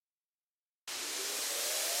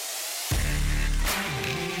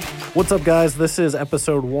What's up, guys? This is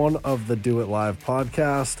episode 1 of the Do It Live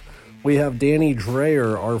podcast. We have Danny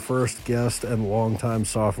Draher, our first guest and longtime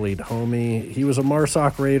SOFLETE homie. He was a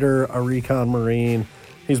MARSOC Raider, a recon Marine.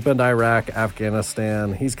 He's been to Iraq,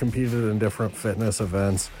 Afghanistan. He's competed in different fitness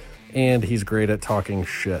events, and he's great at talking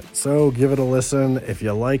shit. So give it a listen. If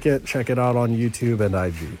you like it, check it out on YouTube and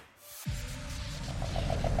IG.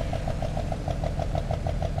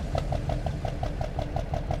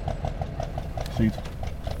 Seats.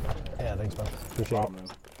 Yeah, thanks, man. Appreciate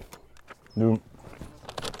it. Dude,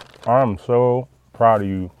 I'm so proud of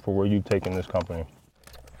you for where you've taken this company.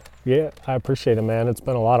 Yeah, I appreciate it, man. It's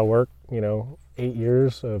been a lot of work, 8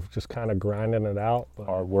 years of just kind of grinding it out. But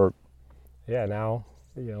Hard work. yeah, now,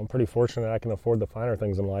 I'm pretty fortunate I can afford the finer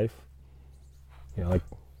things in life. Like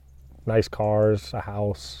nice cars, a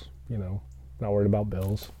house, not worried about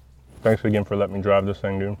bills. Thanks again for letting me drive this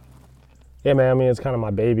thing, dude. Yeah, man, I mean, it's kind of my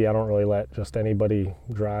baby. I don't really let just anybody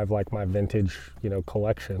drive like my vintage,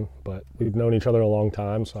 collection, but we've known each other a long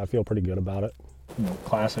time, so I feel pretty good about it.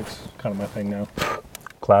 Classics, kind of my thing now.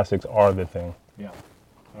 Classics are the thing. Yeah.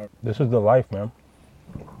 This is the life, man.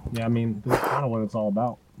 Yeah, I mean, this is kind of what it's all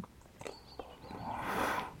about.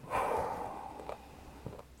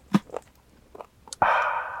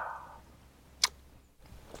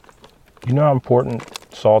 You know how important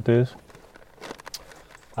salt is?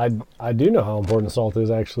 I do know how important salt is,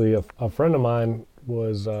 actually. A friend of mine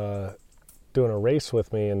was doing a race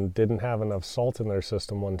with me and didn't have enough salt in their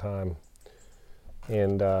system one time.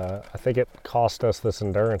 And I think it cost us this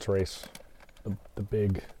endurance race, the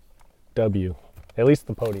big W, at least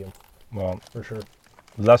the podium. Well, For sure.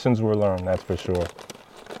 lessons were learned, that's for sure.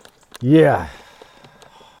 Yeah.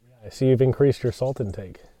 I see you've increased your salt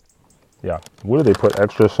intake. Yeah. What do they put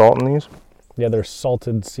extra salt in these? Yeah, they're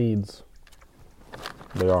salted seeds.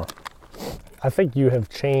 They are. I think you have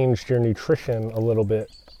changed your nutrition a little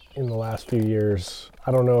bit in the last few years.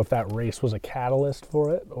 I don't know if that race was a catalyst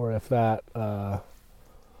for it or if that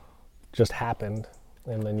just happened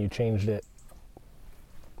and then you changed it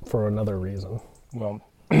for another reason. Well,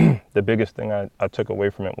 the biggest thing I took away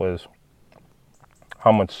from it was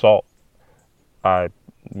how much salt I,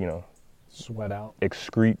 Sweat out.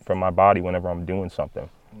 excrete from my body whenever I'm doing something,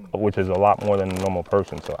 which is a lot more than a normal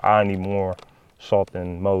person. So I need more salt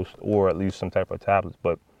than most, or at least some type of tablets.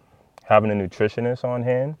 But having a nutritionist on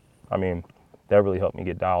hand, that really helped me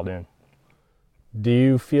get dialed in. Do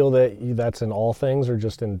you feel that that's in all things or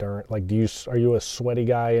just endurance? Like, are you a sweaty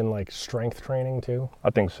guy in like strength training too? I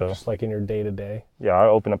think so. Just like in your day to day? Yeah, I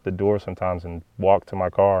open up the door sometimes and walk to my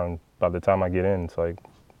car, and by the time I get in, it's like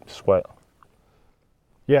sweat.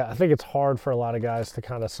 Yeah, I think it's hard for a lot of guys to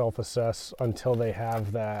kind of self-assess until they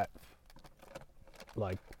have that,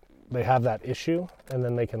 issue, and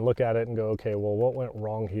then they can look at it and go, okay, well, what went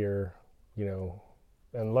wrong here,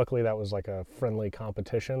 And luckily that was like a friendly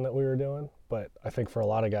competition that we were doing. But I think for a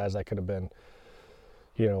lot of guys that could have been,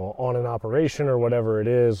 on an operation or whatever it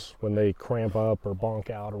is, when they cramp up or bonk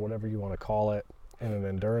out or whatever you want to call it in an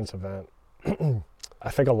endurance event. I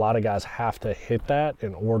think a lot of guys have to hit that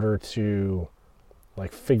in order to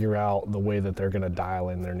figure out the way that they're going to dial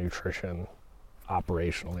in their nutrition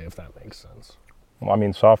operationally, if that makes sense. Well,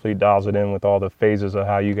 SOFLETE dials it in with all the phases of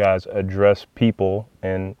how you guys address people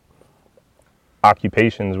and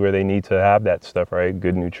occupations where they need to have that stuff, right?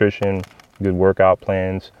 Good nutrition, good workout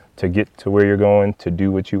plans to get to where you're going, to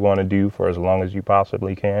do what you want to do for as long as you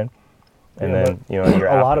possibly can. And then, you're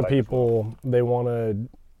a lot of people, they want to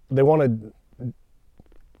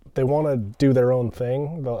do their own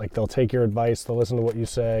thing. They'll take your advice, they'll listen to what you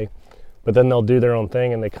say, but then they'll do their own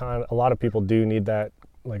thing. And a lot of people do need that,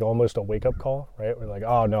 almost a wake up call, right? We're like,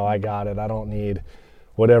 oh no, I got it. I don't need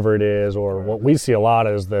whatever it is. Or what we see a lot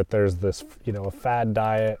is that there's this, a fad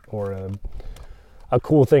diet or a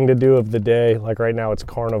cool thing to do of the day. Like right now it's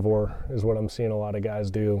carnivore is what I'm seeing a lot of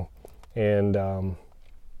guys do. And,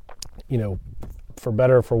 for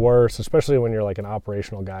better or for worse, especially when you're like an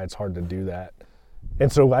operational guy, it's hard to do that.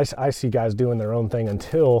 And so I see guys doing their own thing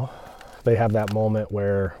until they have that moment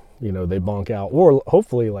where, they bonk out, or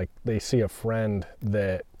hopefully they see a friend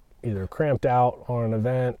that either cramped out on an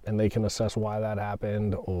event and they can assess why that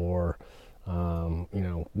happened, or,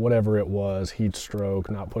 whatever it was, heat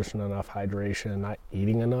stroke, not pushing enough hydration, not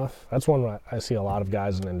eating enough. That's one I see a lot of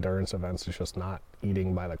guys in endurance events is just not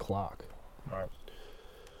eating by the clock. Right.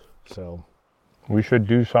 So we should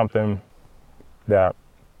do something that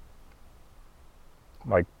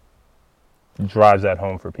drives that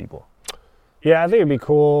home for people. Yeah, I think it'd be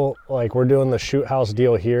cool. We're doing the shoot house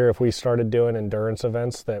deal here. If we started doing endurance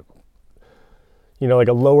events that, a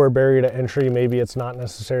lower barrier to entry, maybe it's not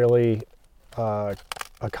necessarily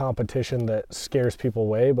a competition that scares people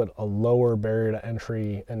away, but a lower barrier to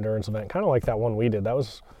entry endurance event, kind of like that one we did. That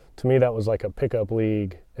was, to me, that was like a pickup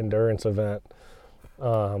league endurance event,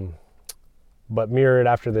 but mirrored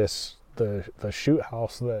after this, the shoot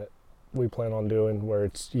house that we plan on doing, where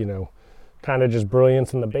it's, you know, kind of just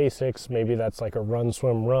brilliance in the basics. Maybe that's like a run,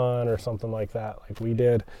 swim, run or something like that, like we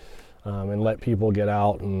did, and let people get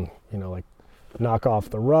out and, you know, like knock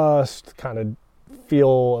off the rust, kind of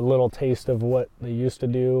feel a little taste of what they used to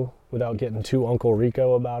do without getting too Uncle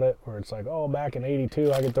Rico about it, where it's like, oh, back in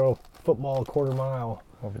 82, I could throw football a quarter mile.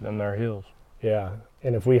 Over them there hills. Yeah,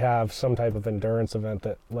 and if we have some type of endurance event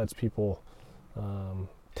that lets people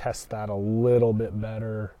test that a little bit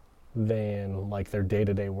better than like their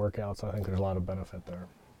day-to-day workouts, I think there's a lot of benefit there.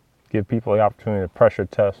 Give people the opportunity to pressure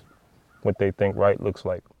test what they think right looks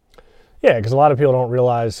like. Yeah, because a lot of people don't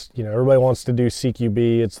realize, you know, everybody wants to do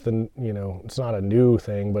CQB. It's the, you know, it's not a new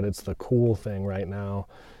thing, but it's the cool thing right now.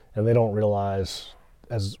 And they don't realize,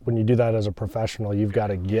 as when you do that as a professional, you've got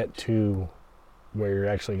to get to where you're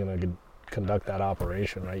actually going to conduct that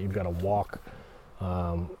operation, right? You've got to walk.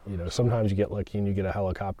 You know, sometimes you get lucky and you get a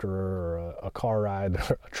helicopter or a car ride,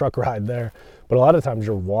 a truck ride there. But a lot of times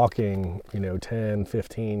you're walking, you know, 10,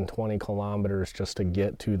 15, 20 kilometers just to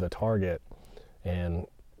get to the target. And,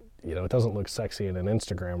 you know, it doesn't look sexy in an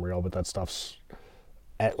Instagram reel, but that stuff's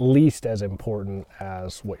at least as important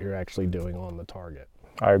as what you're actually doing on the target.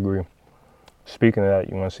 I agree. Speaking of that,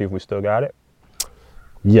 you want to see if we still got it?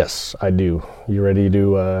 Yes, I do. You ready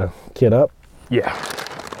to kit up? Yeah.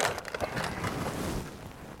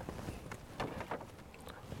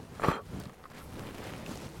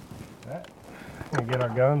 Can we get our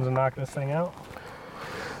guns and knock this thing out?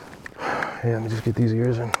 Yeah, let me just get these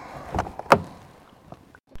ears in.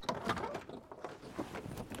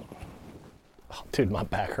 Oh, dude, my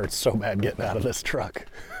back hurts so bad getting out of this truck.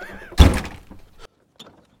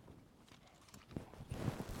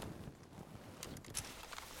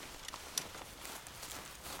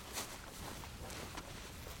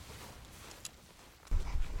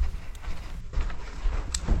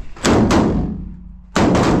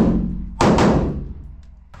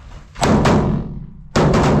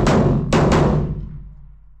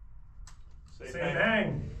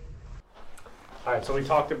 All right, so we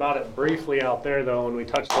talked about it briefly out there, though, when we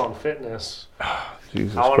touched on fitness.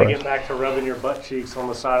 Jesus I want to Christ. get back to rubbing your butt cheeks on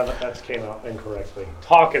the side of the... That came out incorrectly.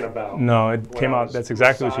 Talking about... No, it when came I out. was That's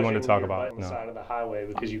exactly what you wanted to talk massaging your butt about. on the No. side of the highway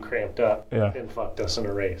because you cramped up Yeah. and fucked us in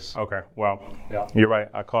a race. Okay, well, Yeah. you're right.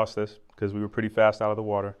 I cost this because we were pretty fast out of the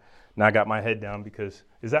water. Now I got my head down because,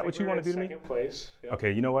 is that what you We were want to in do to me? second place. Yep.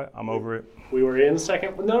 Okay, you know what? I'm over it. We were in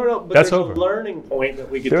second... No, but That's there's over. a learning point that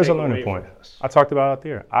we could There's take a learning away point. from this. I talked about it out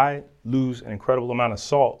there. I lose an incredible amount of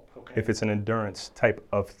salt Okay. if it's an endurance type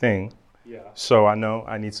of thing. Yeah. So I know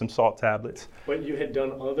I need some salt tablets. But you had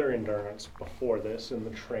done other endurance before this in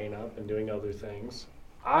the train up and doing other things.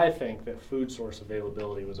 I think that food source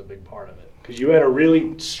availability was a big part of it because you had a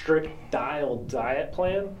really strict dialed diet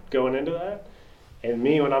plan going into that. And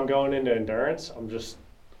me, when I'm going into endurance,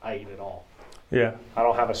 I eat it all. Yeah. I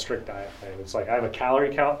don't have a strict diet plan. It's like I have a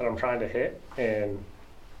calorie count that I'm trying to hit, and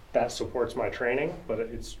that supports my training, but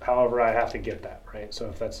it's however I have to get that, right? So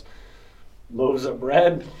if that's loaves of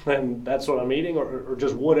bread, then that's what I'm eating, or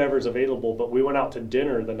just whatever's available. But we went out to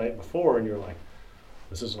dinner the night before, and you're like,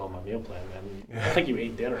 this isn't on my meal plan, man. I think you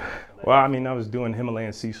ate dinner. Well, I mean, I was doing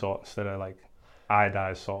Himalayan sea salt instead of like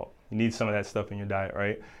iodized salt. You need some of that stuff in your diet,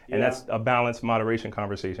 right? And Yeah. that's a balanced moderation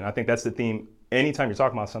conversation. I think that's the theme. Anytime you're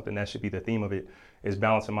talking about something, that should be the theme of it, is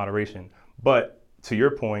balance and moderation. But to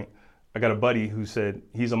your point, I got a buddy who said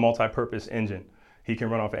he's a multi-purpose engine. He can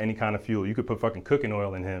run off of any kind of fuel. You could put fucking cooking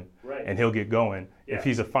oil in him, Right. and he'll get going. Yeah. If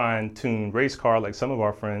he's a fine-tuned race car like some of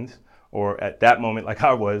our friends, or at that moment like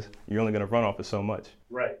I was, you're only going to run off of so much.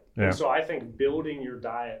 Right. Yeah. And so I think building your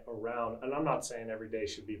diet around, and I'm not saying every day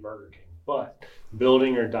should be Burger King, but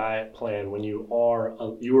building your diet plan when you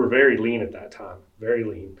were very lean at that time, very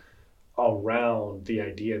lean, around the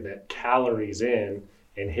idea that calories in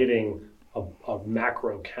and hitting a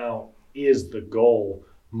macro count is the goal,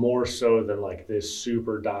 more so than like this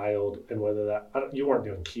super dialed, and whether that, you weren't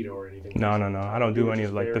doing keto or anything. No. I don't You do were any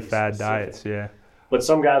just of like the very fad specific. diets. Yeah. But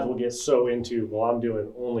some guys will get so into, well, I'm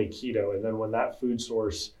doing only keto. And then when that food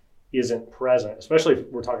source isn't present, especially if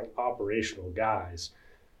we're talking operational guys,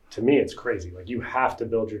 to me, it's crazy. Like, you have to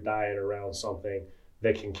build your diet around something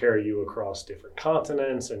that can carry you across different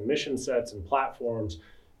continents and mission sets and platforms.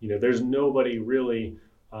 You know, there's nobody really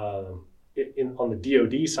on the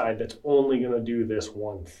DOD side that's only going to do this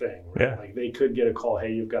one thing. Right? Yeah. Like, they could get a call,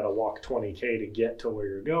 hey, you've got to walk 20K to get to where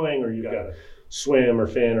you're going, or you've got to swim or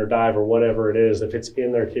fin or dive or whatever it is, if it's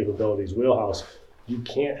in their capabilities wheelhouse. you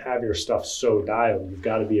can't have your stuff so dialed. You've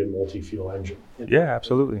got to be a multi-fuel engine. Yeah,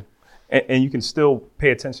 absolutely. And you can still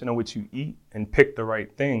pay attention to what you eat and pick the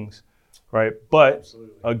right things, right? But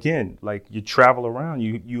Absolutely. again, like you travel around,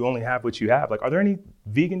 you only have what you have. Like, are there any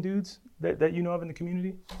vegan dudes that you know of in the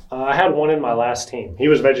community? I had one in my last team. He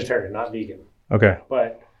was vegetarian, not vegan. Okay.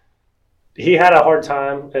 But he had a hard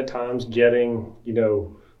time at times getting,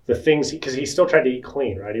 the things, because he still tried to eat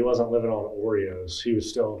clean, right? He wasn't living on Oreos. He was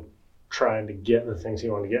still trying to get the things he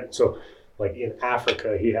wanted to get. So like in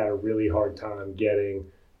Africa, he had a really hard time getting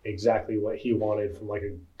exactly what he wanted from like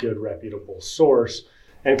a good reputable source.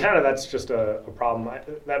 And kind of that's just a problem.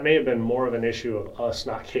 That may have been more of an issue of us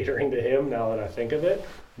not catering to him now that I think of it.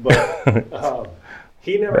 But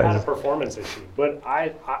he never had a performance issue. But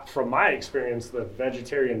I, from my experience, the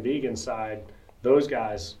vegetarian vegan side, those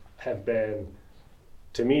guys have been,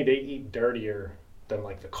 to me, they eat dirtier than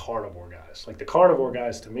like the carnivore guys. Like the carnivore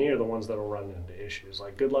guys to me are the ones that'll run into issues.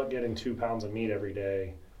 Like good luck getting 2 pounds of meat every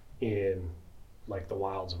day in like the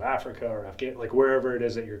wilds of Africa or Afghanistan, like wherever it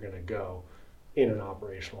is that you're going to go in an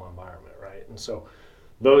operational environment, right? And so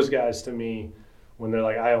those guys to me, when they're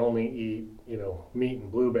like, I only eat, meat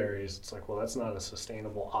and blueberries, it's like, well, that's not a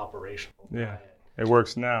sustainable operational diet. It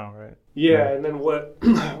works now, right? Yeah, and then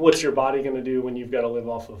what's your body going to do when you've got to live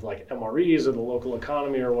off of like MREs or the local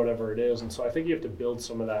economy or whatever it is? And so I think you have to build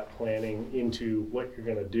some of that planning into what you're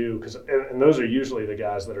going to do, because and those are usually the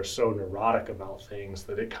guys that are so neurotic about things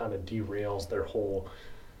that it kind of derails their whole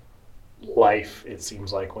life. It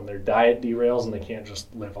seems like when their diet derails and they can't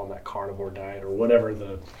just live on that carnivore diet or whatever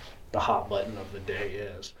the hot button of the day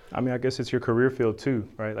is. I mean, I guess it's your career field too,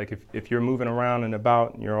 right? Like if you're moving around and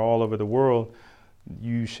about and you're all over the world,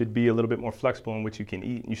 you should be a little bit more flexible in what you can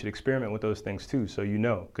eat. You should experiment with those things too, so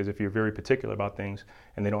because if you're very particular about things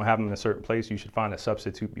and they don't have them in a certain place, you should find a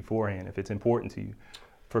substitute beforehand if it's important to you.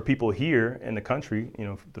 For people here in the country,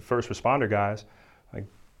 the first responder guys, like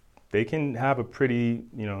they can have a pretty,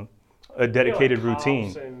 a dedicated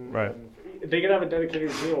routine, right? They can have a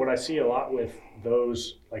dedicated routine. What I see a lot with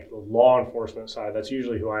those, like the law enforcement side, that's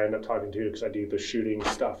usually who I end up talking to because I do the shooting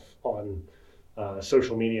stuff on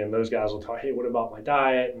social media, and those guys will talk, hey, what about my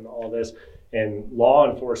diet and all this? And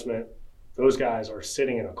law enforcement, those guys are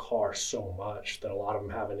sitting in a car so much that a lot of them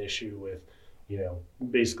have an issue with,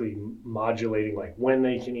 basically modulating like when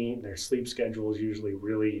they can eat. Their sleep schedule is usually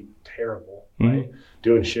really terrible, right?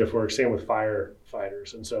 Doing shift work, same with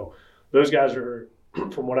firefighters. And so those guys are,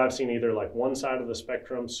 from what I've seen, either like one side of the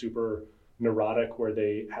spectrum, super neurotic, where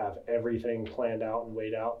they have everything planned out and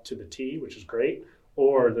weighed out to the T, which is great,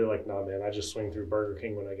 or they're like, nah, man, I just swing through Burger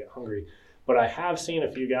King when I get hungry. But I have seen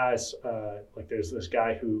a few guys, like there's this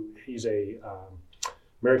guy he's a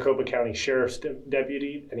Maricopa County Sheriff's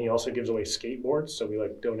deputy, and he also gives away skateboards. So we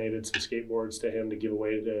donated some skateboards to him to give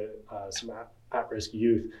away to some at-risk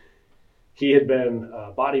youth. He had been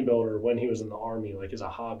a bodybuilder when he was in the Army, like as a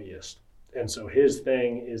hobbyist. And so his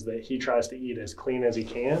thing is that he tries to eat as clean as he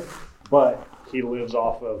can, but he lives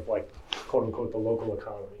off of like, quote unquote, the local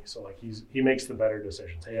economy. So like he makes the better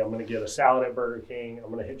decisions. Hey, I'm going to get a salad at Burger King.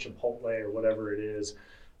 I'm going to hit Chipotle or whatever it is.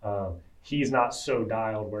 He's not so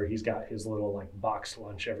dialed where he's got his little like boxed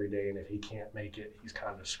lunch every day, and if he can't make it, he's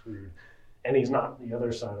kind of screwed. And he's not the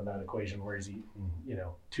other side of that equation where he's eating,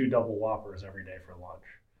 2 double Whoppers every day for lunch.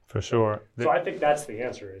 For sure. So I think that's the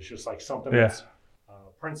answer. It's just like something that's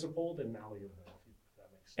principled and malleable, if that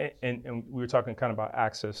makes sense. And we were talking kind of about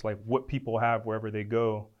access, like what people have wherever they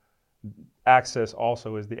go. Access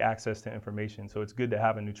also is the access to information. So it's good to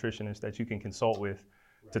have a nutritionist that you can consult with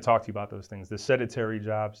to talk to you about those things. The sedentary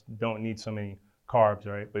jobs don't need so many carbs,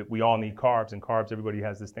 right? But we all need carbs, and carbs, everybody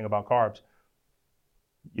has this thing about carbs.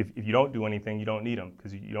 If you don't do anything, you don't need them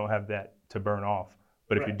because you don't have that to burn off.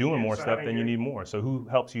 But if you're doing more stuff, then you need more. So who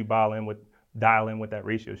helps you dial in what that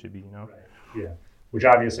ratio should be, Right. Yeah. Which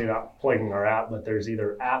obviously not plugging our app, but there's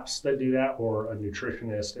either apps that do that or a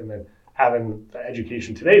nutritionist, and then having the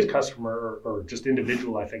education. Today's customer or just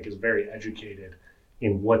individual, I think, is very educated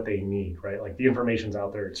in what they need, right? Like the information's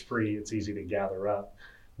out there, it's free, it's easy to gather up,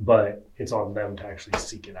 but it's on them to actually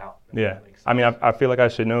seek it out. Yeah, I mean, I feel like I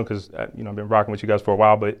should know because, I've been rocking with you guys for a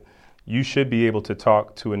while, but you should be able to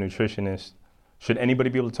talk to a nutritionist. Should anybody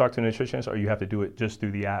be able to talk to a nutritionist, or you have to do it just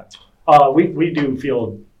through the app? We do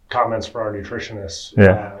field comments for our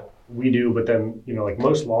nutritionists. We do, but then, like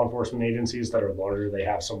most law enforcement agencies that are larger, they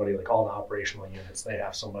have somebody, like all the operational units, they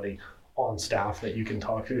have somebody on staff that you can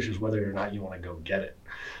talk to. It's just whether or not you want to go get it.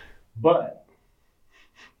 But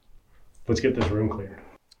let's get this room cleared.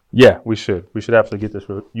 Yeah, we should. We should absolutely get this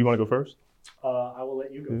room. You want to go first? I will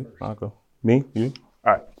let you go first. I'll go. Me? You?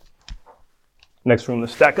 All right. Next room,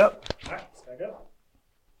 let's stack up. All right, stack up.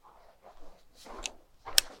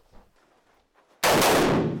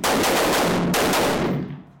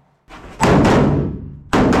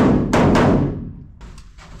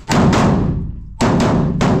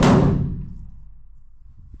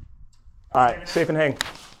 All right, safe and hang.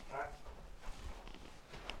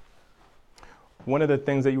 One of the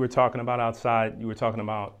things that you were talking about outside, you were talking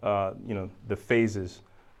about, the phases,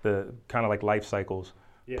 the kind of like life cycles,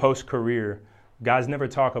 post-career. Guys never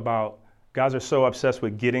talk about, guys are so obsessed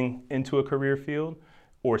with getting into a career field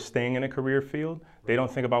or staying in a career field. They don't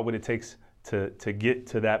think about what it takes to get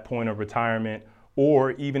to that point of retirement,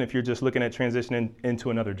 or even if you're just looking at transitioning into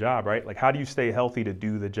another job, right? Like, how do you stay healthy to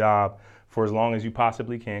do the job for as long as you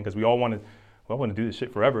possibly can? Because we all want to do this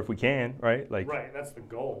shit forever if we can, right? Like, right, that's the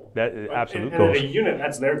goal. That is absolute goal. And a unit,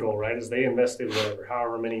 that's their goal, right? Is they invested whatever,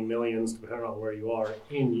 however many millions, depending on where you are,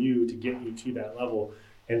 in you to get you to that level.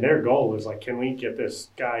 And their goal is like, can we get this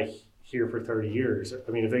guy here for 30 years?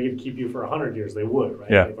 I mean, if they could keep you for 100 years, they would,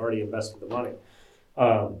 right? Yeah. They've already invested the money.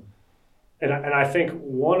 And I think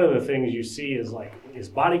one of the things you see is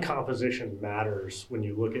body composition matters when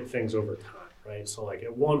you look at things over time, right? So like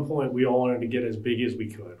at one point we all wanted to get as big as we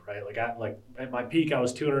could, right? Like at my peak I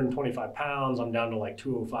was 225 pounds. I'm down to like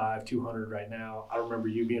 205, 200 right now. I remember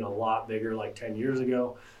you being a lot bigger like 10 years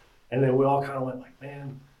ago. And then we all kind of went like,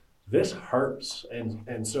 man, this hurts.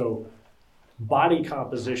 And so body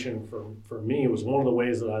composition for me was one of the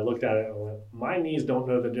ways that I looked at it and went, my knees don't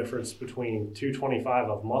know the difference between 225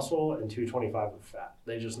 of muscle and 225 of fat.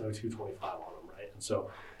 They just know 225 on them, right? And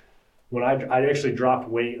so when I actually dropped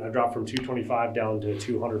weight, I dropped from 225 down to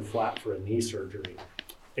 200 flat for a knee surgery.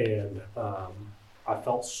 And I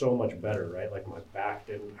felt so much better, right? Like my back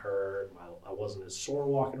didn't hurt. I wasn't as sore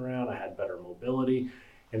walking around. I had better mobility.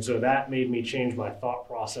 And so that made me change my thought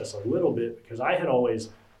process a little bit, because I had always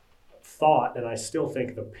thought, and I still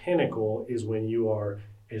think the pinnacle is when you are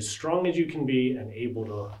as strong as you can be and able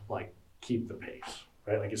to like keep the pace,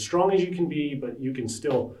 right? Like as strong as you can be, but you can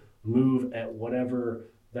still move at whatever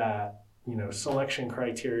that, selection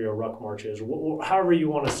criteria ruck march is, however you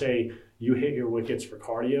want to say you hit your wickets for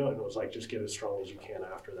cardio. And it was like, just get as strong as you can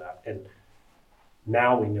after that. And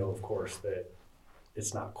now we know, of course, that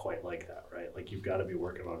it's not quite like that, right? Like you've got to be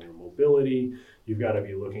working on your mobility. You've got to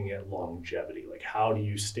be looking at longevity. Like how do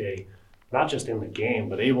you stay not just in the game,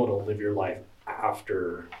 but able to live your life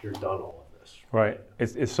after you're done all of this? Right.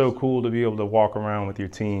 It's so cool to be able to walk around with your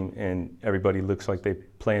team and everybody looks like they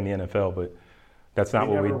play in the NFL, but that's not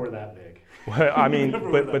what we never were that big. Well, I mean,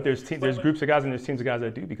 but there's groups of guys and there's teams of guys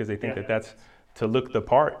that do, because they think that's to look the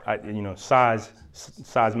part.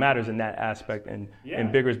 Size matters in that aspect, and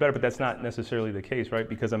bigger is better. But that's not necessarily the case, right?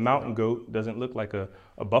 Because a mountain goat doesn't look like a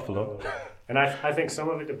buffalo. And I think some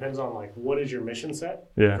of it depends on like what is your mission set,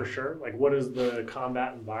 for sure. Like what is the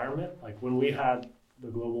combat environment? Like when we had the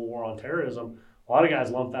global war on terrorism, a lot of guys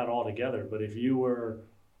lumped that all together. But if you were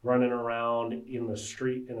running around in the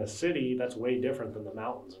street in a city, that's way different than the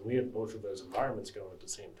mountains. And we had both of those environments going at the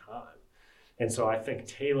same time. And so I think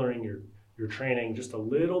tailoring your training just a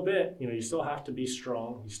little bit, you still have to be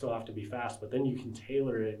strong, you still have to be fast, but then you can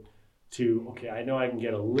tailor it to, okay, I know I can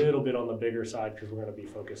get a little bit on the bigger side because we're going to be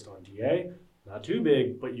focused on DA, not too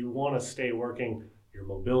big, but you want to stay working your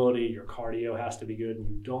mobility, your cardio has to be good, and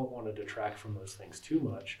you don't want to detract from those things too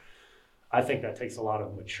much. I think that takes a lot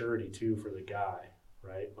of maturity too for the guy,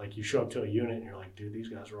 right? Like you show up to a unit and you're like, dude, these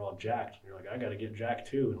guys are all jacked. And you're like, I got to get jacked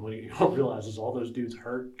too. And what you don't realize is all those dudes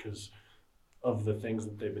hurt because of the things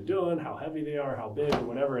that they've been doing, how heavy they are, how big or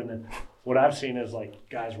whatever. And then what I've seen is like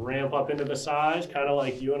guys ramp up into the size, kind of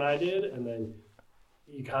like you and I did, and then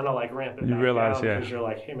you kind of like ramp it back down because you're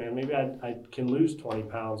like, hey man, maybe I can lose 20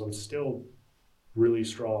 pounds. I'm still really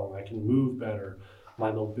strong. I can move better.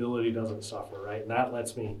 My mobility doesn't suffer, right? And that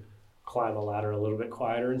lets me climb a ladder a little bit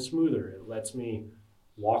quieter and smoother. It lets me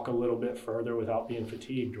walk a little bit further without being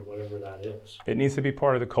fatigued or whatever that is. It needs to be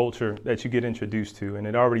part of the culture that you get introduced to, and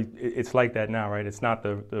it's like that now, right? It's not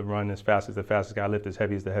the run as fast as the fastest guy, lift as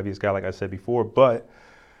heavy as the heaviest guy, like I said before, but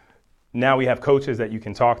now we have coaches that you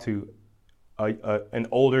can talk to. An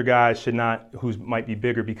older guy should not, who might be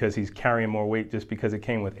bigger because he's carrying more weight just because it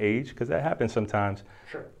came with age, because that happens sometimes.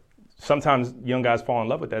 Sure. Sometimes young guys fall in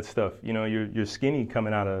love with that stuff. You're skinny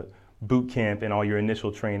coming out of boot camp and all your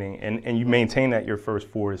initial training, and you maintain that your first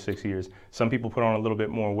 4 to 6 years. Some people put on a little bit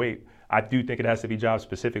more weight. I do think it has to be job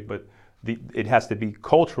specific, but it has to be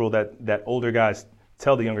cultural that older guys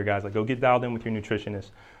tell the younger guys, like, go get dialed in with your nutritionist.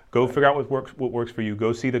 Go figure out what works for you.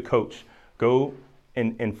 Go see the coach. Go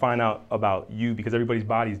and find out about you, because everybody's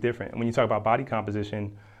body is different. And when you talk about body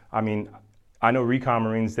composition, I mean, I know recon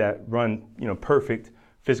Marines that run, perfect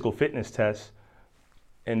physical fitness tests,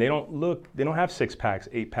 and they don't have 6 packs,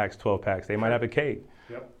 8 packs, 12 packs. They might have a cake.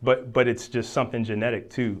 Yep. But it's just something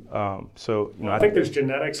genetic too. I think there's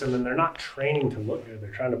genetics, and then they're not training to look good.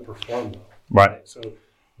 They're trying to perform well. Right. So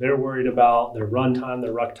they're worried about their run time,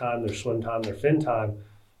 their ruck time, their swim time, their fin time.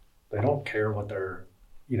 They don't care what their,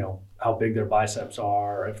 how big their biceps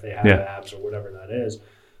are, or if they have abs or whatever that is.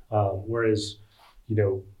 Whereas,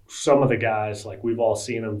 some of the guys, like we've all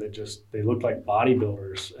seen them, that they looked like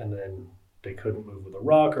bodybuilders, and then they couldn't move with a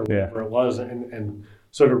ruck or whatever it was. And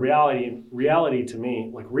so the reality to me,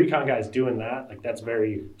 like recon guys doing that, like that's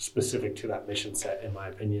very specific to that mission set, in my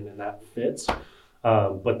opinion, and that fits.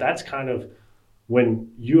 But that's kind of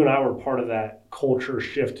when you and I were part of that culture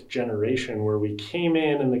shift generation where we came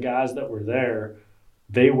in and the guys that were there,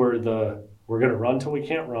 they were we're going to run till we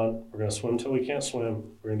can't run. We're going to swim till we can't swim.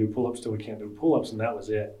 We're going to do pull-ups till we can't do pull-ups, and that was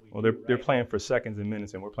it. Well, they're playing for seconds and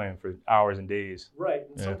minutes, and we're playing for hours and days. Right,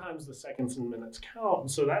 and sometimes the seconds and minutes count.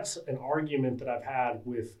 And so that's an argument that I've had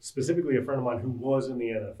with specifically a friend of mine who was in the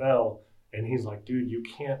NFL, and he's like, dude, you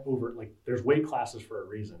can't there's weight classes for a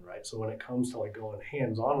reason, right? So when it comes to like going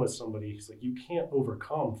hands-on with somebody, he's like, you can't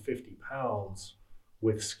overcome 50 pounds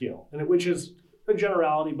with skill. Which is a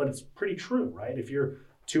generality, but it's pretty true, right? If you're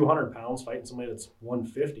 200 pounds fighting somebody that's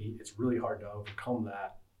 150, it's really hard to overcome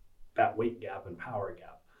that weight gap and power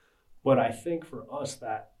gap. But I think for us,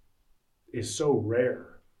 that is so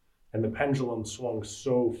rare, and the pendulum swung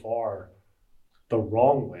so far the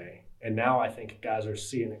wrong way. And now I think guys are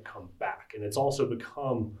seeing it come back. And it's also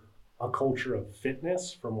become a culture of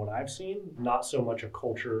fitness from what I've seen, not so much a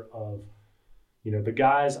culture of, the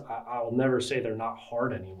guys, I'll never say they're not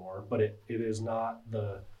hard anymore, but it is not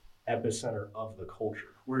the epicenter of the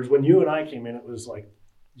culture. Whereas when you and I came in, it was like,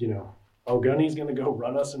 Gunny's going to go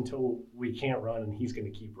run us until we can't run, and he's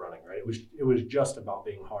going to keep running, right? It was just about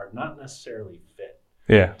being hard, not necessarily fit.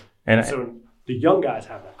 Yeah. And so the young guys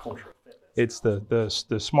have that culture of fitness. It's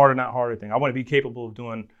the smarter, not harder thing. I want to be capable of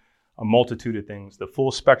doing a multitude of things. The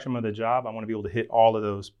full spectrum of the job, I want to be able to hit all of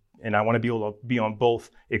those, and I want to be able to be on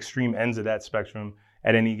both extreme ends of that spectrum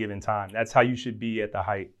at any given time. That's how you should be at the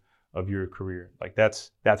height of your career. Like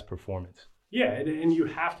that's performance. Yeah, and you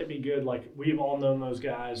have to be good. Like we've all known those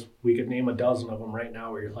guys. We could name a dozen of them right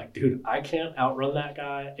now where you're like, dude, I can't outrun that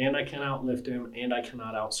guy, and I can't outlift him, and I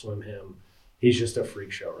cannot outswim him. He's just a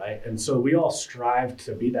freak show, right? And so we all strive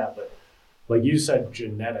to be that. But like you said,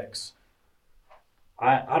 genetics.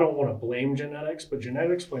 I don't want to blame genetics, but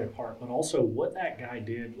genetics play a part. But also what that guy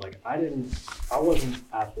did, like I wasn't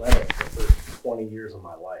athletic the first 20 years of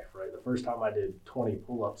my life, right? The first time I did 20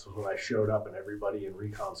 pull-ups was when I showed up and everybody in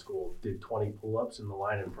recon school did 20 pull-ups in the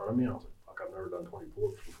line in front of me. And I was like, fuck, I've never done 20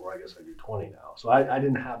 pull-ups before. I guess I do 20 now. So I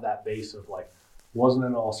didn't have that base of like, wasn't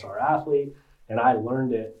an all-star athlete. And I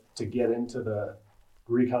learned it to get into the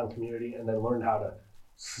recon community and then learned how to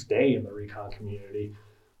stay in the recon community.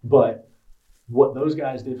 But what those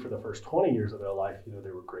guys did for the first 20 years of their life,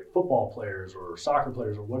 they were great football players or soccer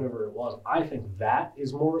players or whatever it was. I think that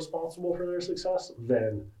is more responsible for their success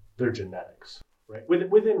than their genetics, right?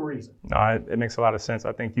 Within reason. No, it makes a lot of sense.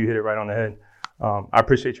 I think you hit it right on the head. I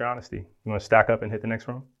appreciate your honesty. You want to stack up and hit the next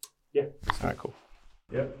room? Yeah. All right, cool.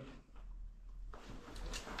 Yep.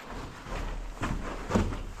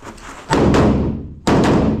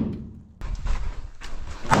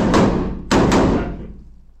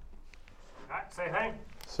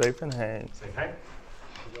 Safe in hand. Safe hand.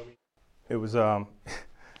 It was,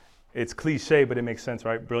 it's cliche, but it makes sense,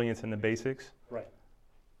 right? Brilliance in the basics. Right.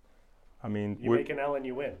 I mean, you make an L and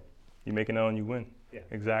you win. You make an L and you win. Yeah.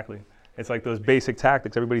 Exactly. It's like those basic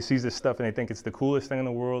tactics. Everybody sees this stuff and they think it's the coolest thing in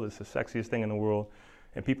the world. It's the sexiest thing in the world.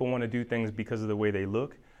 And people want to do things because of the way they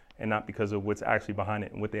look and not because of what's actually behind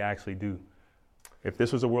it and what they actually do. If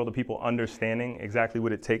this was a world of people understanding exactly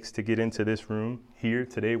what it takes to get into this room here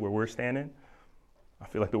today where we're standing, I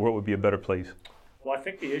feel like the world would be a better place. Well, I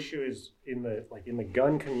think the issue is in the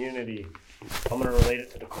gun community. I'm going to relate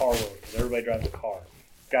it to the car world because everybody drives a car.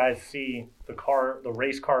 Guys see the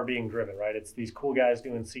race car being driven, right? It's these cool guys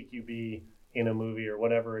doing CQB in a movie or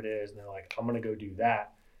whatever it is, and they're like, I'm going to go do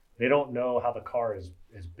that. They don't know how the car is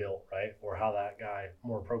built, right? Or how that guy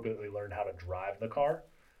more appropriately learned how to drive the car.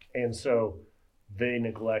 And so they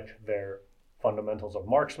neglect their fundamentals of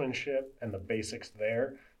marksmanship and the basics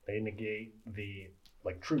there. They negate the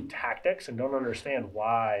true tactics and don't understand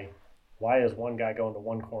why is one guy going to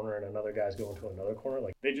one corner and another guy's going to another corner.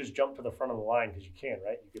 Like they just jump to the front of the line because you can,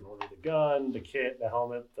 right? You can order the gun, the kit, the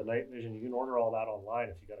helmet, the night vision. You can order all that online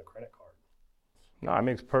if you got a credit card. No, it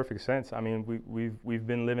makes perfect sense. I mean, we've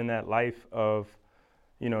been living that life of,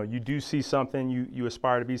 you do see something, you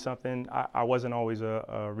aspire to be something. I wasn't always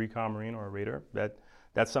a recon Marine or a Raider.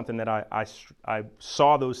 That's something that I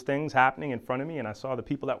saw those things happening in front of me, and I saw the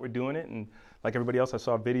people that were doing it, and like everybody else, I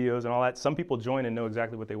saw videos and all that. Some people join and know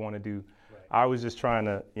exactly what they want to do. Right. I was just trying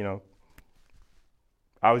to,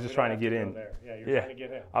 I was just trying to get in. Yeah, you're trying to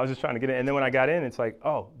get in. I was just trying to get in. And then when I got in, it's like,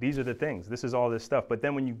 oh, these are the things. This is all this stuff. But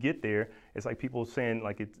then when you get there, it's like people saying,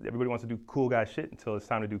 like, everybody wants to do cool guy shit until it's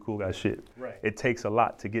time to do cool guy shit. Right. It takes a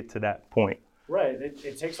lot to get to that point. Right.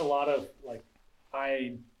 It takes a lot of, like,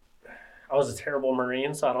 I was a terrible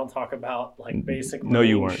Marine, so I don't talk about, like, basic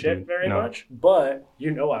Marine shit very much. But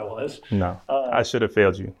you know I was. No. I should have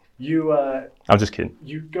failed you. I'm just kidding.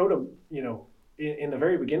 You go to, in the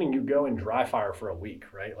very beginning, you go and dry fire for a week,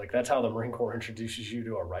 right? Like, that's how the Marine Corps introduces you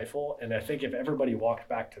to a rifle. And I think if everybody walked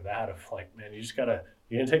back to that of like, man, you're going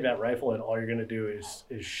to take that rifle and all you're going to do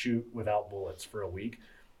is shoot without bullets for a week.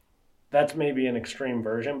 That's maybe an extreme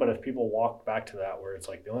version, but if people walk back to that where it's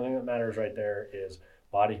like the only thing that matters right there is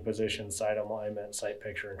body position, sight alignment, sight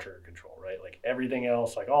picture, and trigger control, right? Like everything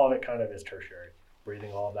else, like all of it kind of is tertiary,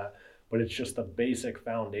 breathing, all of that. But it's just the basic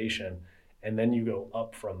foundation. And then you go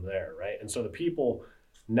up from there, right? And so the people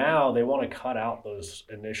now, they want to cut out those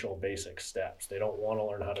initial basic steps. They don't want to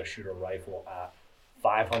learn how to shoot a rifle at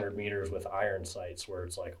 500 meters with iron sights where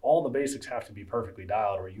it's like all the basics have to be perfectly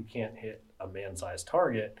dialed or you can't hit a man-sized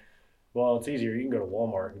target. Well, it's easier. You can go to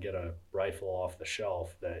Walmart and get a rifle off the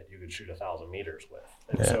shelf that you could shoot 1,000 meters with.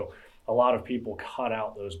 And so a lot of people cut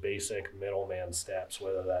out those basic middleman steps,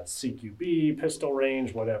 whether that's CQB, pistol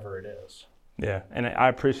range, whatever it is. Yeah, and I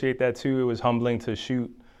appreciate that too. It was humbling to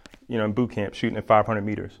shoot, in boot camp, shooting at 500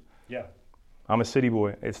 meters. Yeah. I'm a city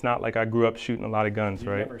boy. It's not like I grew up shooting a lot of guns,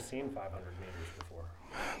 right? You've never seen 500 meters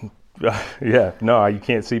before. Yeah, no, you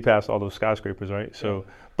can't see past all those skyscrapers, right? So,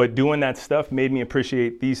 but doing that stuff made me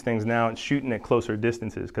appreciate these things now and shooting at closer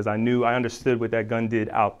distances because I understood what that gun did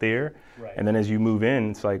out there. Right. And then as you move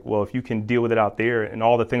in, it's like, well, if you can deal with it out there and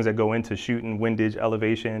all the things that go into shooting, windage,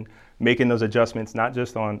 elevation, making those adjustments, not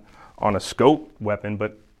just on a scope weapon,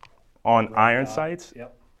 but on iron sights,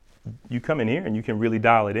 you come in here and you can really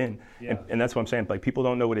dial it in. Yeah. And that's what I'm saying. Like people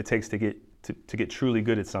don't know what it takes to get truly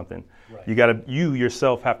good at something. Right. You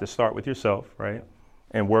yourself have to start with yourself, right?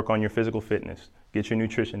 And work on your physical fitness, get your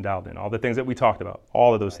nutrition dialed in, all the things that we talked about,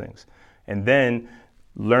 all of those things. And then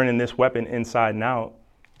learning this weapon inside and out,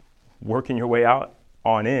 working your way out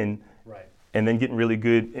on in, and then getting really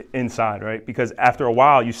good inside, right? Because after a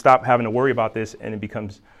while, you stop having to worry about this and it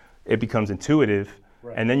becomes intuitive,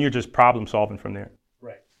 and then you're just problem solving from there.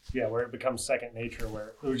 Right. Yeah, where it becomes second nature,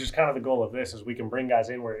 where it was just kind of the goal of this is we can bring guys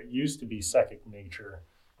in where it used to be second nature,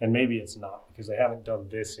 and maybe it's not because they haven't done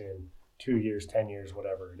this in 2 years, 10 years,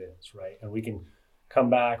 whatever it is, right? And we can come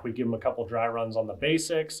back, we give them a couple dry runs on the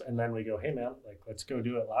basics, and then we go, hey man, like let's go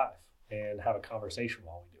do it live and have a conversation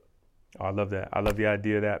while we do it. Oh, I love that. I love the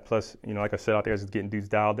idea of that. Plus, like I said out there, is getting dudes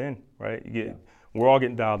dialed in, right? We're all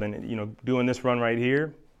getting dialed in. Doing this run right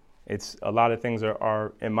here, it's a lot of things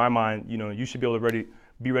are in my mind. You should be able to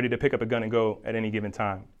be ready to pick up a gun and go at any given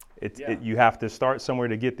time. You have to start somewhere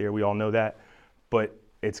to get there. We all know that, but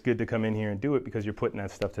it's good to come in here and do it because you're putting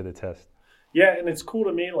that stuff to the test. Yeah, and it's cool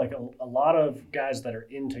to me, like a lot of guys that are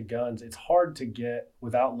into guns, it's hard to get,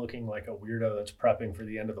 without looking like a weirdo that's prepping for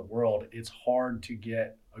the end of the world, it's hard to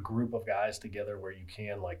get a group of guys together where you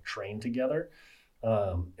can like train together.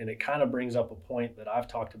 And it kind of brings up a point that I've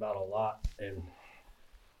talked about a lot. And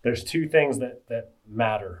there's two things that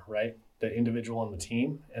matter, right? The individual and the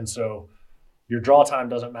team. And so your draw time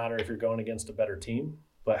doesn't matter if you're going against a better team,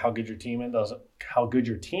 but how good your team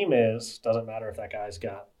is doesn't matter if that guy's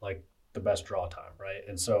got like the best draw time, right?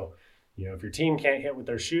 And so, if your team can't hit what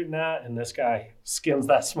they're shooting at and this guy skins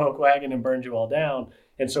that smoke wagon and burns you all down.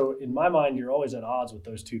 And so in my mind, you're always at odds with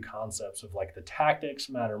those two concepts of like the tactics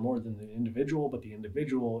matter more than the individual, but the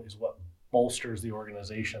individual is what bolsters the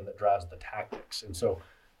organization that drives the tactics. And so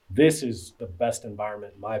this is the best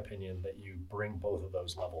environment, in my opinion, that you bring both of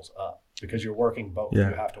those levels up because you're working both. Yeah.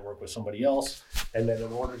 You have to work with somebody else. And then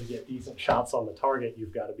in order to get decent shots on the target,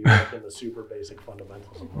 you've got to be working the super basic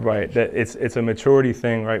fundamentals. Right. That it's a maturity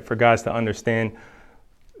thing, right? For guys to understand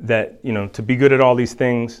that, to be good at all these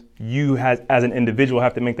things, you as an individual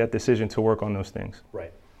have to make that decision to work on those things.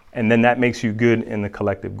 Right. And then that makes you good in the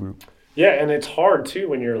collective group. Yeah. And it's hard too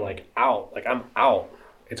when you're like out, like I'm out.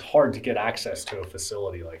 It's hard to get access to a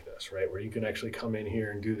facility like this, right? Where you can actually come in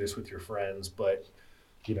here and do this with your friends, but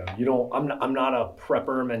I'm not a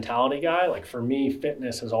prepper mentality guy. Like for me,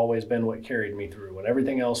 fitness has always been what carried me through. When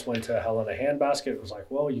everything else went to hell in a handbasket, it was like,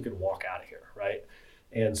 well, you could walk out of here, right?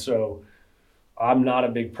 And so I'm not a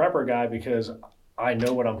big prepper guy because I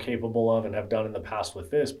know what I'm capable of and have done in the past with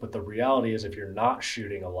this. But the reality is if you're not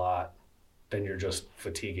shooting a lot, then you're just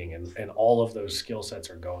fatiguing and all of those skill sets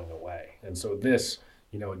are going away. And so this,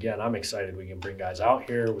 again, I'm excited we can bring guys out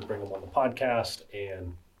here, we bring them on the podcast,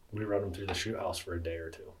 and we run them through the shoot house for a day or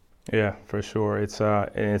two. Yeah, for sure. And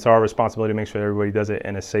it's our responsibility to make sure everybody does it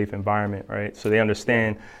in a safe environment, right? So they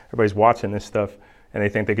understand everybody's watching this stuff and they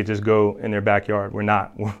think they could just go in their backyard. We're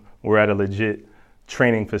not. We're at a legit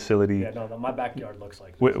training facility. Yeah, no, my backyard looks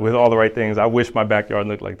like this. With all the right things. I wish my backyard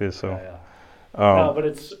looked like this. So. Yeah. No, but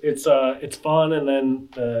it's fun, and then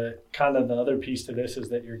the other piece to this is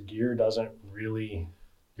that your gear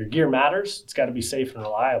matters. It's got to be safe and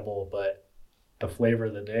reliable, but the flavor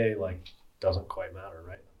of the day doesn't quite matter,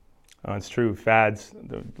 right? It's true. Fads,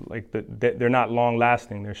 they're not long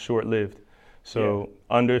lasting. They're short lived. So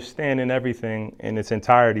understanding everything in its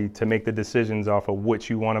entirety to make the decisions off of what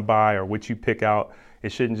you want to buy or what you pick out.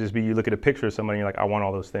 It shouldn't just be you look at a picture of somebody and you're like, I want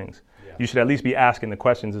all those things. Yeah. You should at least be asking the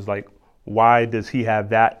questions. Is like, why does he have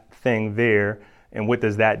that thing there, and what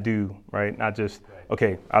does that do, right? Not just,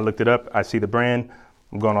 okay, I looked it up, I see the brand,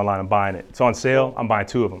 I'm going online and buying it. It's on sale, I'm buying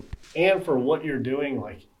 2 of them. And for what you're doing,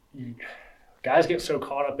 guys get so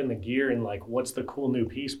caught up in the gear and what's the cool new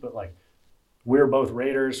piece, but we're both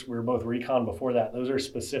Raiders, we were both Recon before that. Those are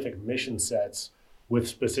specific mission sets with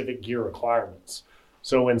specific gear requirements.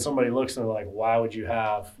 So when somebody looks and they're like, why would you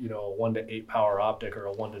have, a 1 to 8 power optic or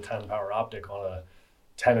a 1 to 10 power optic on a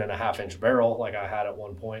 10.5-inch barrel like I had at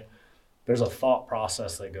one point? There's a thought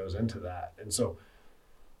process that goes into that. And so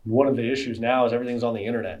one of the issues now is everything's on the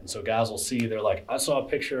internet. And so guys will see, they're like, I saw a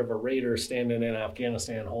picture of a Raider standing in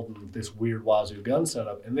Afghanistan holding this weird Wazoo gun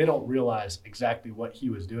setup. And they don't realize exactly what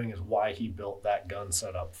he was doing is why he built that gun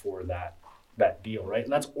setup for that deal, right?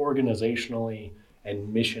 And that's organizationally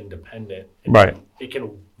and mission dependent. And right. It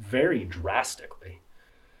can vary drastically.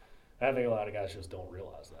 I think a lot of guys just don't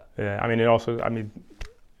realize that. Yeah,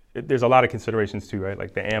 there's a lot of considerations too, right?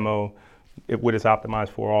 Like the ammo, what it's optimized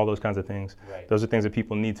for, all those kinds of things. Right. Those are things that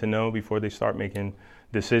people need to know before they start making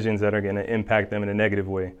decisions that are going to impact them in a negative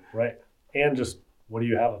way. Right. And just what do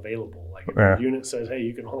you have available? If your unit says, hey,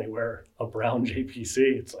 you can only wear a brown JPC,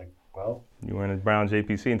 it's like, well. You're wearing a brown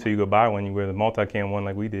JPC until you go buy one. You wear the multicam one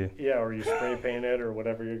like we did. Yeah, or you spray paint it or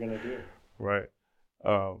whatever you're going to do. Right.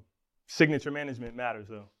 Signature management matters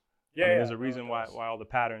though. Yeah, there's a reason why all the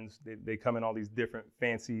patterns, they come in all these different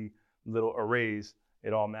fancy little arrays.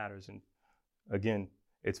 It all matters. And again,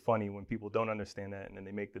 it's funny when people don't understand that and then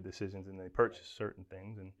they make the decisions and they purchase certain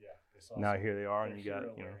things. And now here they are, and you got,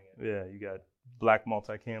 you got black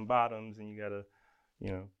multicam bottoms, and you got a,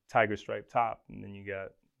 tiger stripe top, and then you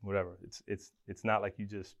got whatever. It's not like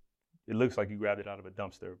it looks like you grabbed it out of a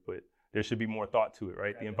dumpster, but there should be more thought to it,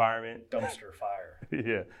 right? The environment. Dumpster fire.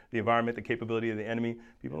 Yeah. The environment, the capability of the enemy.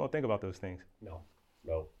 People don't think about those things. No.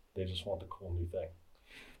 They just want the cool new thing.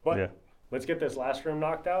 But let's get this last room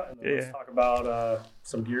knocked out, and then let's talk about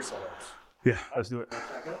some gear setups. Yeah, let's do it.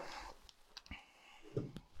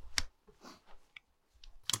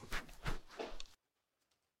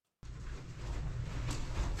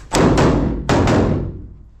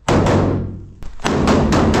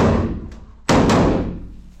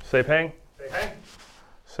 Safe hang? Safe hang.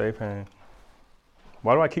 Safe hang.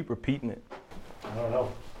 Why do I keep repeating it? I don't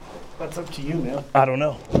know. That's up to you, man. I don't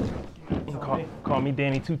know. Call me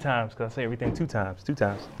Danny 2 times, because I say everything 2 times. 2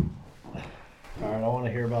 times. All right, I want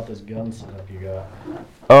to hear about this gun setup you got.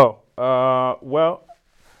 Oh, well,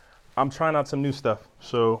 I'm trying out some new stuff.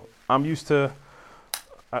 So I'm used to,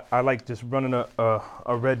 I like just running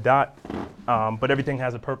a red dot, but everything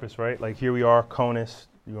has a purpose, right? Like here we are, CONUS.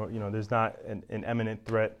 There's not an imminent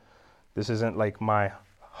threat. This isn't like my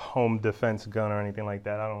home defense gun or anything like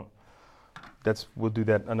that. We'll do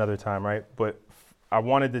that another time, right? But I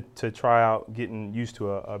wanted to try out getting used to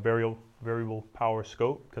a variable power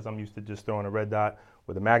scope, because I'm used to just throwing a red dot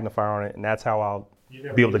with a magnifier on it, and that's how I'll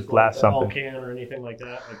be able to glass something. Can or anything like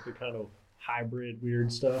that, like the kind of hybrid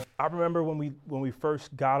weird stuff. I remember when we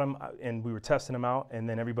first got them and we were testing them out, and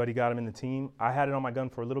then everybody got them in the team. I had it on my gun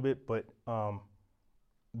for a little bit, but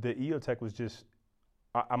the EOTech was just,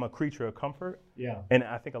 I'm a creature of comfort. Yeah. And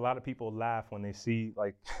I think a lot of people laugh when they see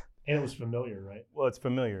and it was familiar, right? Well, it's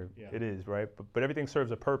familiar. Yeah. It is, right? But everything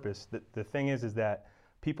serves a purpose. The thing is that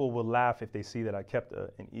people will laugh if they see that I kept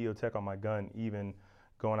an EOTech on my gun, even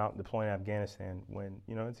going out and deploying in Afghanistan, when,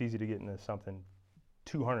 it's easy to get into something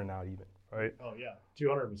 200 out even, right? Oh, yeah.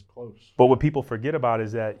 200 was close. But what people forget about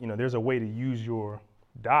is that, there's a way to use your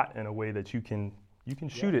dot in a way that you can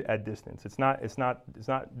shoot it at distance. It's not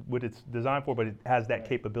what it's designed for, but it has that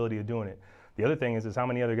capability of doing it. The other thing is how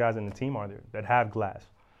many other guys in the team are there that have glass?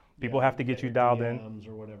 People have to get you dialed in.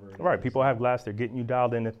 Or whatever. Right. People have glass. They're getting you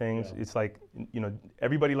dialed into things. Yeah. It's like,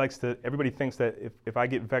 everybody thinks that if I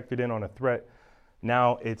get vectored in on a threat,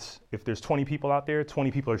 now if there's 20 people out there,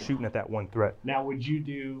 20 people are shooting at that one threat. Now, would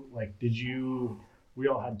you we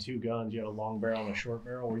all had two guns. You had a long barrel and a short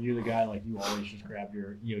barrel. Were you the guy like you always just grabbed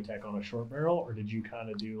your EOTech on a short barrel, or did you kind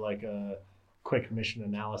of do like a quick mission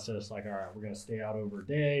analysis, like, all right, we're going to stay out over a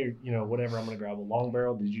day, or, you know, whatever, I'm going to grab a long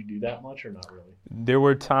barrel? Did you do that much or not really? There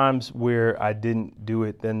were times where I didn't do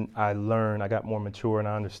it. Then I learned, I got more mature, and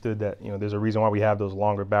I understood that, you know, there's a reason why we have those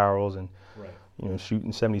longer barrels, and, right. you know,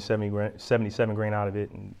 shooting 77 grain out of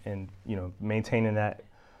it, and you know, maintaining that,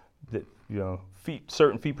 you know,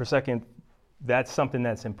 certain feet per second. That's something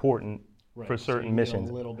that's important. Right. For certain missions.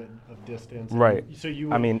 A little bit of distance. Right. So you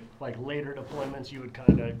would, I mean, like later deployments, you would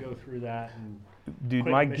kind of go through that and dude,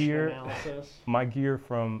 my gear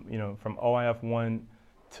from, you know, from OIF 1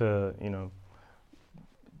 to, you know,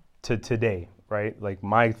 to today, right? Like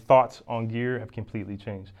my thoughts on gear have completely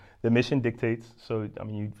changed. The mission dictates, so I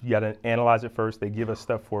mean, you got to analyze it first. They give us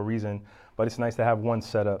stuff for a reason, but it's nice to have one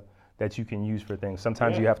setup that you can use for things.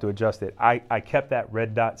 Sometimes you have to adjust it. I kept that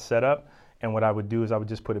red dot setup. And what I would do is I would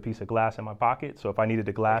just put a piece of glass in my pocket. So if I needed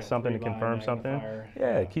to glass something to confirm something,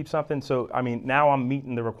 keep something. So, I mean, now I'm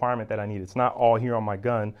meeting the requirement that I need. It's not all here on my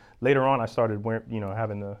gun. Later on, I started wearing, you know,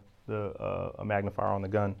 having a magnifier on the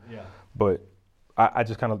gun. Yeah. But I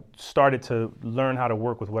just kind of started to learn how to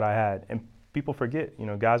work with what I had. And people forget, you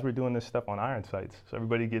know, guys were doing this stuff on iron sights. So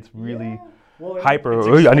everybody gets really hyper.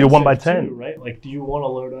 I need a 1x10. Too, right? Like, do you want to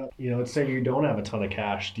load up, you know, let's say you don't have a ton of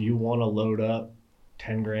cash. Do you want to load up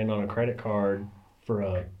 10 grand on a credit card for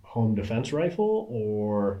a home defense rifle,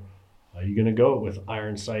 or are you going to go with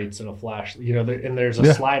iron sights and a flash? You know, and there's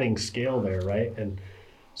a sliding scale there, right? And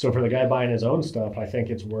so for the guy buying his own stuff, I think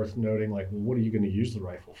it's worth noting, like, well, what are you going to use the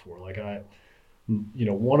rifle for? Like, you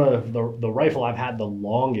know, one of the rifle I've had the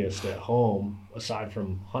longest at home, aside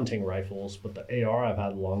from hunting rifles, but the AR I've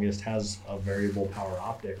had the longest has a variable power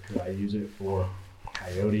optic because I use it for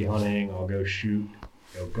coyote hunting. I'll go shoot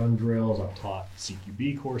gun drills. I've taught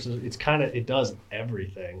CQB courses. It does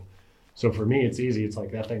everything. So for me, it's easy. It's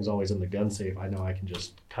like that thing's always in the gun safe. I know I can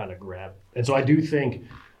just kind of grab it. And so I do think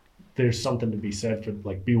there's something to be said for,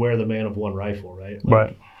 like, beware the man of one rifle, right? Like,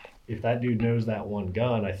 right. If that dude knows that one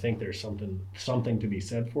gun, I think there's something to be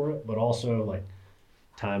said for it. But also, like,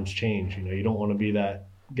 times change. You know, you don't want to be that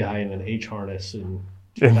guy in an H harness in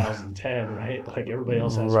 2010, right? Like everybody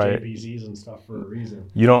else has JBZs and stuff for a reason.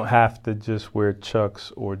 You don't have to just wear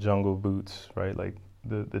Chucks or jungle boots, right? Like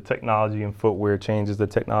the technology in footwear changes, the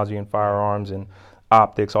technology in firearms and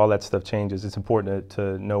optics, all that stuff changes. It's important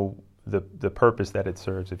to know the purpose that it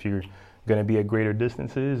serves. If you're going to be at greater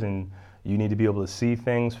distances and you need to be able to see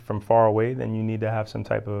things from far away, then you need to have some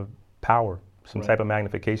type of power, some type of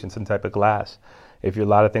magnification, some type of glass. If a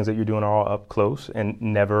lot of things that you're doing are all up close and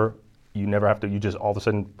you never have to, you just all of a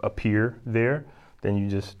sudden appear there, then you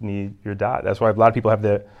just need your dot. That's why a lot of people have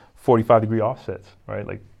the 45-degree offsets, right?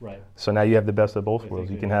 Like, so now you have the best of both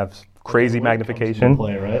worlds. You can have crazy magnification.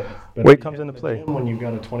 Weight comes into play. When you've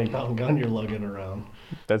got a 20-pound gun you're lugging around.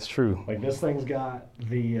 That's true. Like this thing's got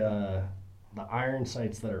the iron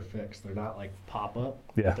sights that are fixed. They're not like pop-up.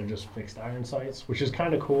 Yeah. They're just fixed iron sights, which is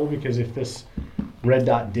kind of cool because if this red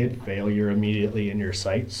dot did fail, you're immediately in your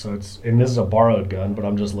sights. So and this is a borrowed gun, but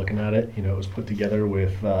I'm just looking at it. You know, it was put together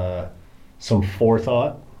with some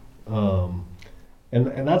forethought.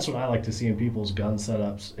 And that's what I like to see in people's gun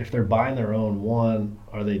setups. If they're buying their own,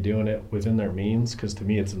 are they doing it within their means? Because to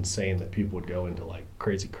me, it's insane that people would go into like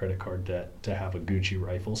crazy credit card debt to have a Gucci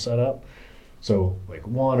rifle setup. So like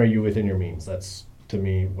are you within your means? That's to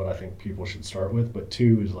me what I think people should start with. But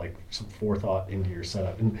 2 is like some forethought into your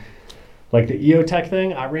setup. And like the EOTech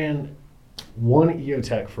thing, I ran one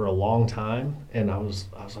EOTech for a long time, and I was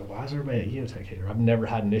like, why is everybody an EOTech hater? I've never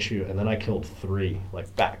had an issue, and then I killed 3,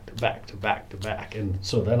 like back to back to back to back, and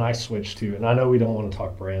so then I switched to, and I know we don't want to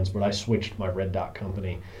talk brands, but I switched my red dot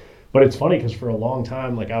company. But it's funny because for a long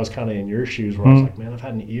time, like I was kind of in your shoes where I was like, man, I've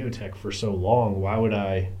had an EOTech for so long, why would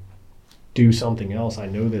I do something else? I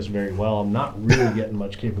know this very well. I'm not really getting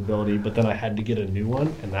much capability, but then I had to get a new one,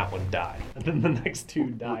 and that one died. And then the next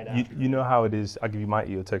 2 died after. You know how it is. I'll give you my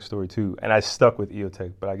EOTech story too. And I stuck with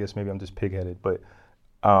EOTech, but I guess maybe I'm just pig-headed. But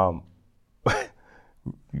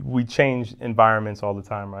we change environments all the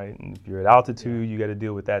time, right? And if you're at altitude, you got to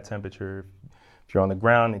deal with that temperature. If you're on the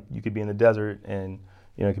ground, you could be in the desert, and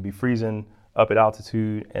you know it could be freezing up at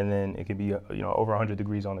altitude, and then it could be over 100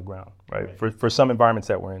 degrees on the ground, right? For some environments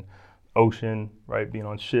that we're in. Ocean, right, being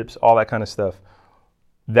on ships, all that kind of stuff.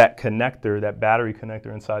 That connector, that battery connector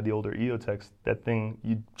inside the older EOTechs, that thing,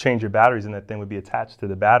 you change your batteries and that thing would be attached to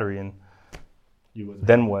the battery, and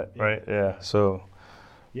then what, right? Yeah. So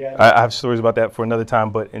I have stories about that for another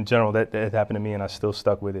time, but in general, that happened to me and I still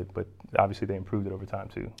stuck with it, but obviously they improved it over time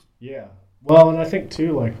too. Yeah. Well, and I think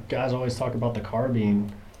too, like guys always talk about the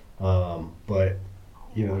carbine, but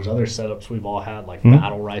there's other setups we've all had, like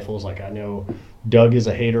battle rifles. Like I know Doug is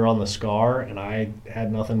a hater on the SCAR, and I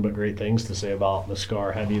had nothing but great things to say about the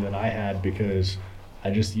SCAR Heavy that I had because I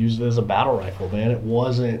just used it as a battle rifle, man. It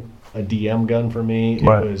wasn't a DM gun for me. It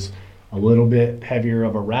was a little bit heavier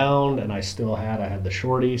of a round, and I had the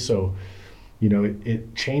shorty. So,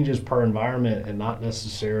 it changes per environment and not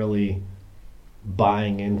necessarily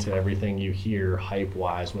buying into everything you hear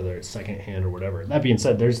hype-wise, whether it's secondhand or whatever. That being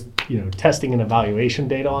said, there's, testing and evaluation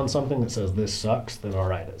data on something that says this sucks, then all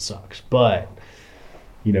right, it sucks. But,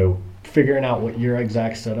 figuring out what your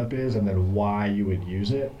exact setup is and then why you would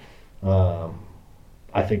use it,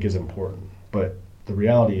 I think is important. But the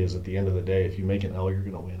reality is, at the end of the day, if you make an L, you're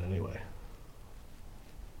going to win anyway.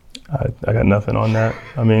 I got nothing on that.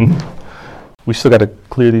 I mean, we still got to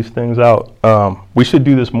clear these things out. We should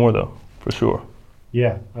do this more, though, for sure.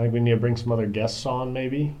 Yeah, I think we need to bring some other guests on,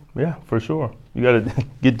 maybe. Yeah, for sure. You got to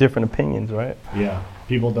get different opinions, right? Yeah,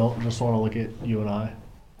 people don't just want to look at you and I.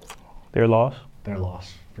 Their loss? Their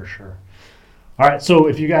loss, for sure. All right, so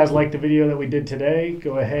if you guys liked the video that we did today,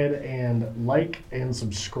 go ahead and like and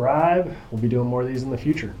subscribe. We'll be doing more of these in the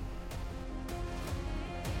future.